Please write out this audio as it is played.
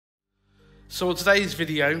So in today's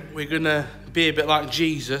video, we're going to be a bit like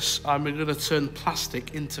Jesus and we're going to turn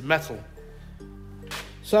plastic into metal.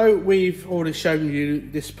 So we've already shown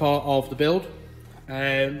you this part of the build,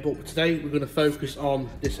 but today we're going to focus on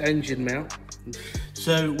this engine mount.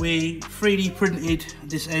 So we 3D printed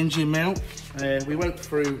this engine mount. We went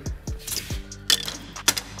through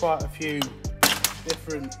quite a few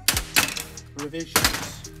different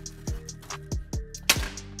revisions,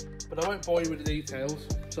 but I won't bore you with the details.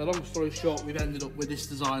 So long story short, we've ended up with this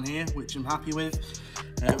design here, which I'm happy with.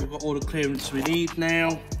 We've got all the clearance we need now.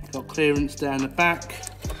 We've got clearance down the back.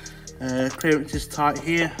 Clearance is tight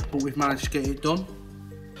here, but we've managed to get it done.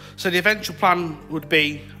 So the eventual plan would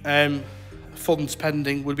be, funds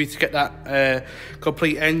pending, would be to get that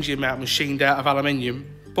complete engine mount machined out of aluminium.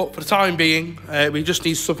 But for the time being, we just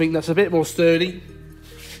need something that's a bit more sturdy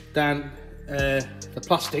than the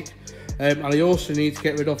plastic. And I also need to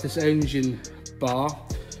get rid of this engine bar,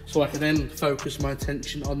 so I can then focus my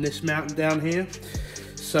attention on this mount down here.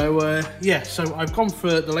 So yeah, so I've gone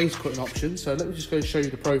for the laser cutting option. So let me just go show you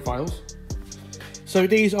the profiles. So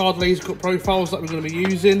these are the laser cut profiles that we're going to be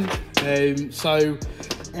using. So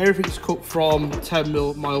everything's cut from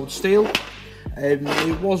 10mm mild steel.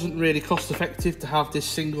 It wasn't really cost effective to have this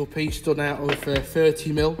single piece done out of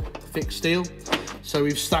 30mm thick steel. So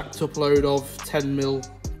we've stacked up a load of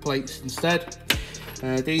 10mm plates instead.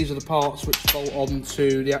 These are the parts which bolt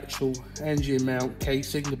onto the actual engine mount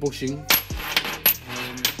casing, the bushing.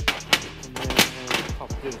 And then pop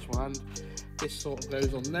this one, this sort of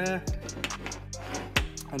goes on there.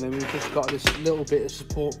 And then we've just got this little bit of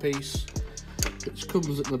support piece which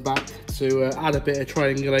comes at the back to add a bit of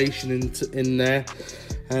triangulation in there.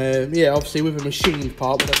 Yeah, obviously with a machined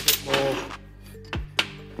part, with a bit more,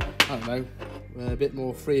 I don't know, a bit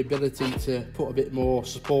more free ability to put a bit more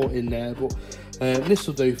support in there, but this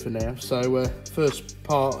will do for now. So first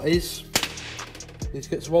part is to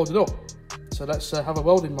get welded up. So let's have a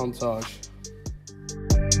welding montage.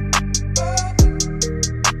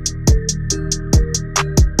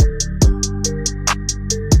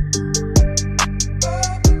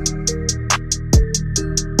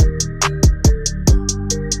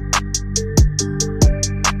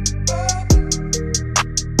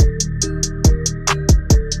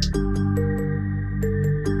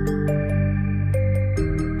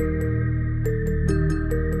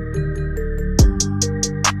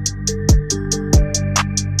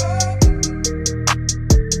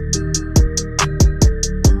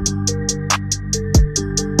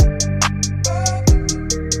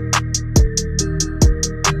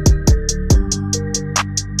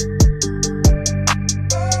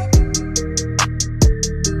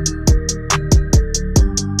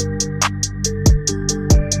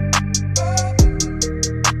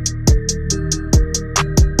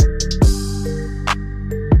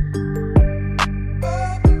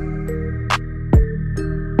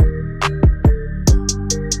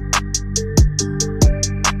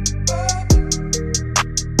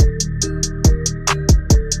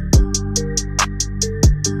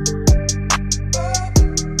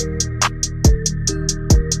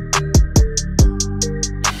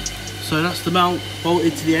 So that's the mount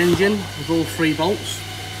bolted to the engine with all 3 bolts.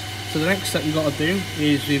 So the next step we've got to do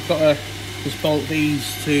is we've got to just bolt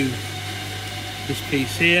these to this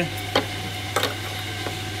piece here.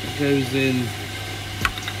 It goes in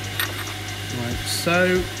like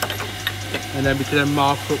so, and then we can then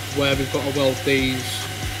mark up where we've got to weld these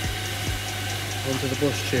onto the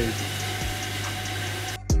bush tube.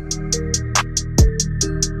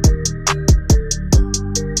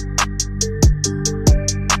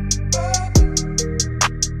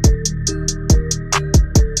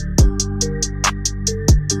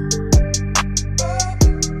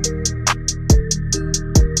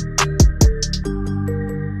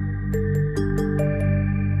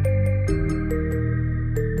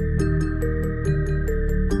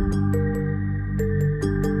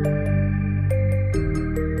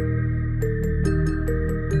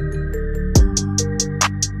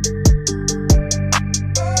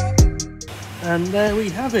 And there we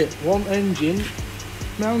have it, one engine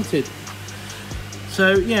mounted.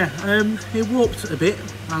 So yeah, it warped a bit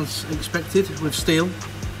as expected with steel,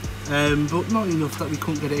 but not enough that we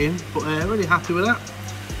couldn't get it in, but really happy with that.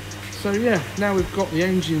 So yeah, now we've got the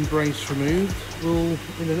engine brace removed, we'll,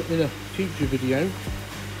 in a future video,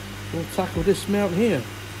 we'll tackle this mount here.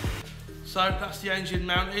 So that's the engine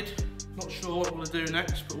mounted. Not sure what we're going to do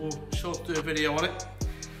next, but we'll sure do a video on it.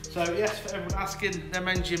 So yes, for everyone asking, them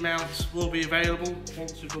engine mounts will be available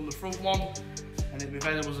once we've done the front one, and it'll be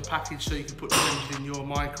available as a package so you can put the engine in your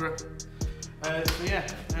Micra. So yeah,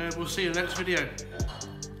 we'll see you in the next video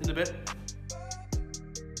in a bit.